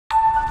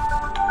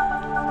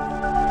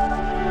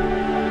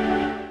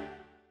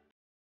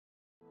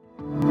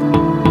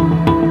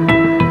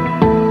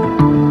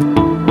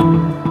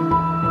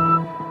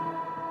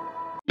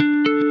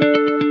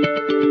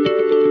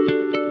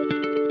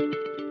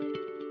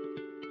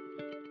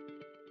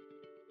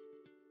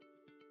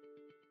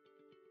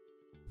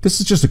This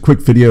is just a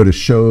quick video to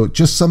show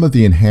just some of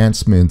the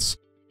enhancements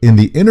in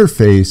the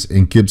interface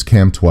in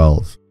GibbsCAM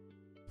 12.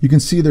 You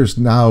can see there's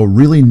now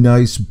really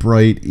nice,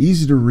 bright,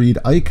 easy to read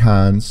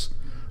icons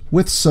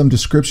with some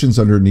descriptions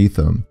underneath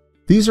them.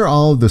 These are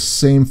all the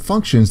same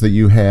functions that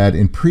you had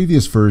in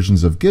previous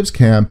versions of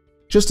GibbsCAM,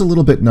 just a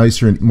little bit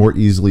nicer and more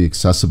easily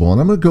accessible. And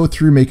I'm going to go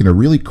through making a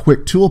really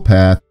quick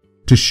toolpath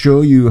to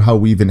show you how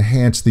we've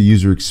enhanced the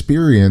user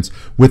experience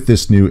with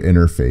this new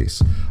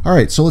interface. All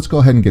right, so let's go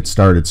ahead and get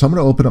started. So I'm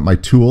going to open up my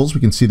tools.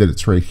 We can see that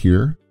it's right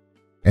here.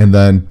 And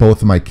then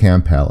both of my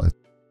cam palettes.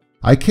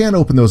 I can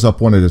open those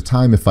up one at a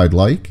time if I'd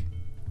like,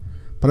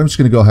 but I'm just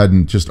going to go ahead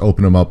and just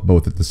open them up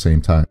both at the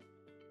same time.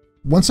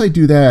 Once I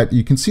do that,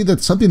 you can see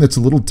that something that's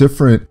a little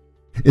different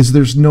is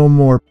there's no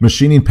more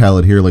machining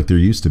palette here like there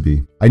used to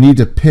be. I need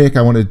to pick,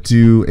 I want to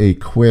do a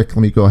quick,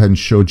 let me go ahead and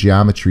show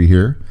geometry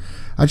here.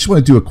 I just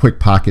want to do a quick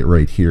pocket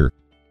right here.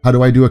 How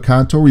do I do a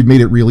contour? We've made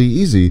it really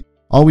easy.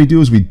 All we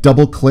do is we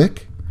double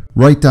click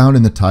right down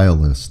in the tile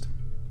list.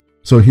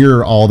 So here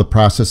are all the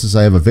processes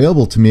I have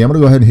available to me. I'm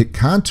going to go ahead and hit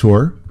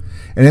contour.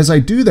 And as I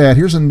do that,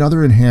 here's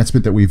another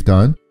enhancement that we've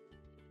done.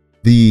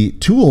 The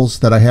tools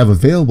that I have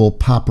available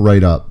pop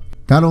right up.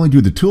 Not only do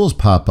the tools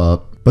pop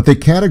up, but they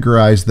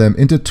categorize them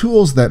into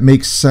tools that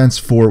make sense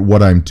for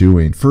what I'm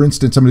doing. For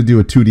instance, I'm going to do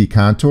a 2D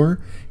contour.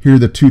 Here are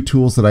the two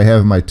tools that I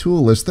have in my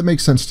tool list that make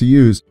sense to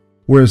use.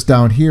 Whereas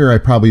down here, I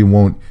probably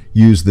won't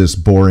use this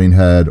boring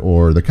head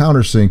or the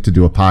countersink to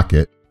do a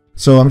pocket.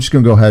 So I'm just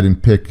going to go ahead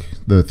and pick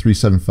the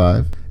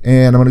 375.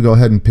 And I'm going to go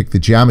ahead and pick the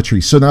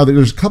geometry. So now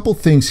there's a couple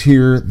things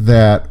here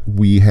that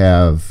we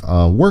have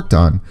worked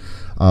on.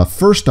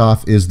 First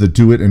off is the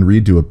do it and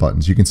redo it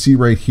buttons. You can see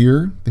right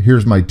here,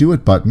 here's my do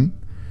it button.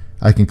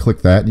 I can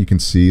click that and you can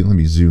see, let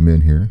me zoom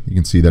in here. You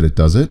can see that it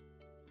does it.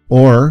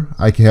 Or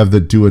I can have the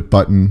do it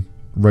button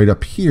right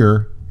up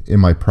here in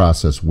my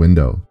process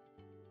window.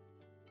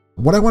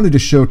 What I wanted to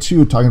show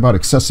too, talking about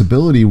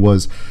accessibility,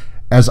 was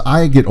as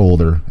I get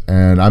older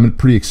and I'm a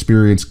pretty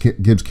experienced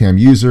GibbsCAM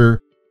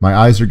user, my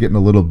eyes are getting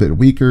a little bit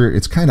weaker.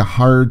 It's kind of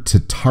hard to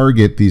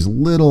target these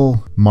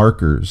little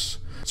markers.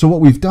 So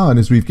what we've done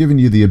is we've given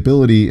you the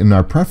ability in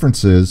our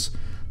preferences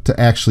to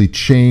actually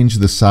change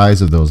the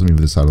size of those. Let me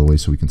move this out of the way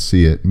so we can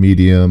see it.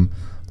 Medium,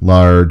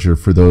 large, or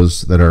for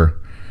those that are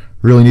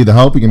really need the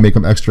help, we can make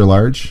them extra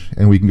large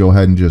and we can go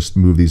ahead and just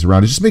move these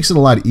around. It just makes it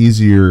a lot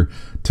easier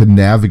to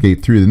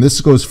navigate through. And this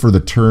goes for the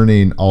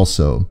turning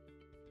also.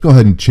 Go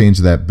ahead and change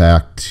that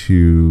back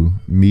to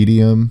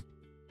medium.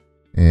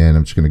 And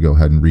I'm just going to go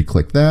ahead and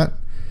re-click that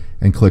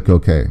and click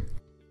OK.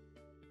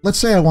 Let's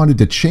say I wanted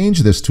to change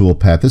this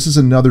toolpath. This is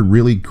another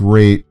really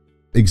great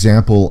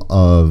example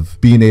of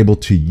being able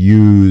to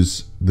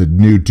use the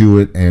new do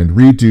it and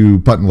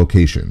redo button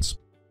locations.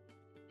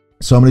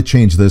 So I'm going to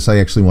change this. I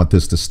actually want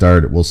this to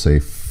start at, we'll say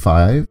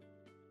 5.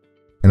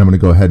 And I'm going to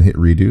go ahead and hit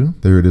redo.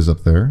 There it is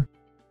up there.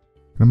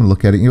 And I'm going to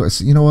look at it.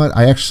 You know what?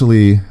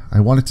 I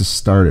want it to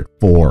start at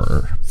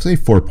 4, say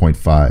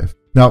 4.5.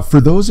 Now,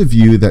 for those of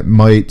you that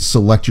might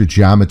select your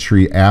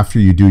geometry after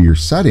you do your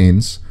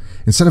settings,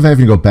 instead of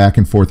having to go back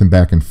and forth,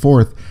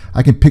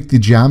 I can pick the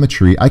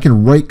geometry. I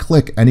can right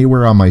click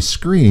anywhere on my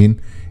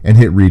screen and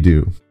hit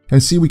redo.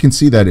 And see, we can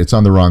see that it's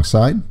on the wrong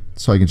side.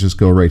 So I can just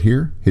go right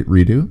here, hit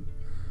redo.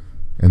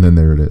 And then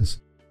there it is.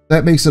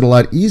 That makes it a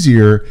lot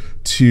easier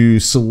to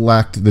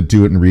select the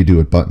do it and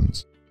redo it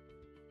buttons.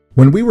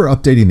 When we were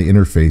updating the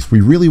interface,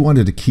 we really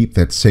wanted to keep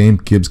that same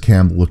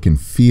GibbsCAM look and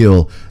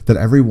feel that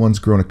everyone's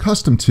grown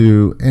accustomed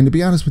to, and to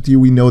be honest with you,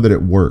 we know that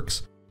it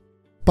works.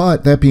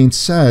 But that being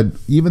said,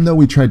 even though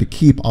we tried to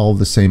keep all of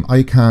the same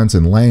icons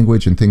and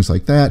language and things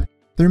like that,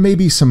 there may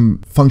be some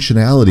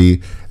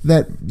functionality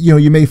that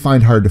you may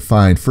find hard to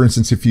find. For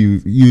instance, if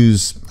you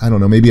use, I don't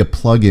know, maybe a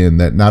plugin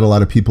that not a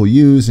lot of people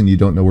use and you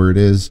don't know where it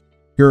is,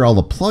 here are all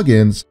the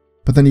plugins,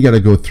 but then you got to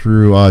go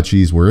through, oh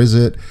geez, where is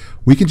it?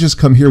 We can just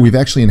come here. We've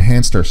actually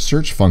enhanced our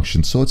search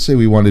function. So let's say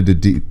we wanted to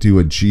do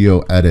a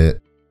geo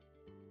edit.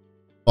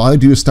 All I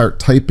do is start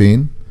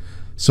typing.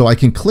 So I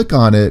can click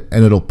on it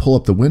and it'll pull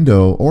up the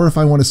window. Or if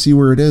I want to see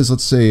where it is,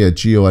 let's say a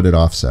geo edit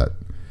offset.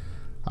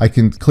 I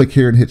can click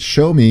here and hit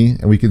show me,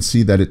 and we can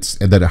see that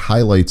it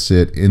highlights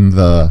it in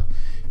the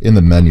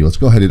menu. Let's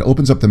go ahead. It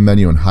opens up the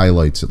menu and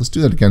highlights it. Let's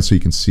do that again so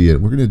you can see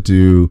it. We're going to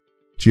do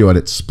geo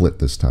edit split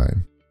this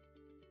time.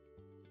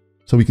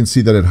 So we can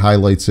see that it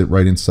highlights it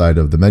right inside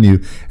of the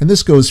menu. And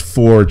this goes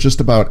for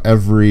just about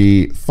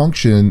every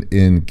function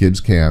in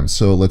GibbsCAM.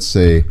 So let's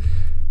say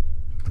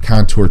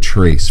contour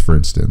trace, for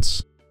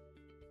instance.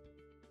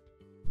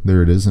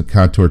 There it is, a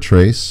contour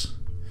trace.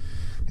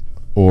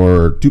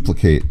 Or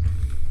duplicate.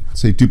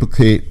 Say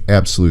duplicate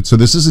absolute. So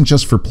this isn't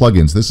just for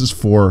plugins. This is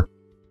for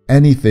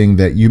anything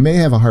that you may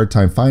have a hard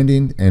time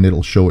finding, and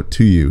it'll show it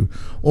to you.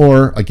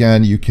 Or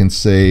again, you can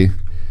say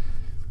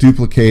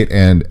duplicate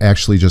and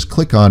actually just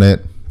click on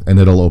it, and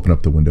it'll open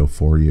up the window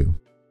for you.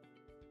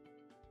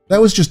 That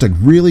was just a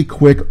really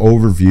quick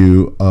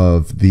overview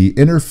of the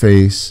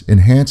interface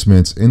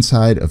enhancements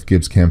inside of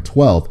GibbsCAM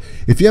 12.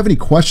 If you have any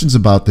questions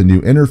about the new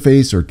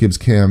interface or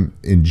GibbsCAM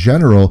in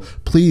general,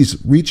 please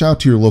reach out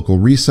to your local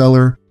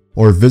reseller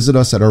or visit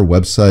us at our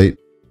website,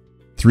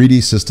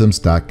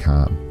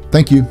 3dsystems.com.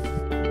 Thank you.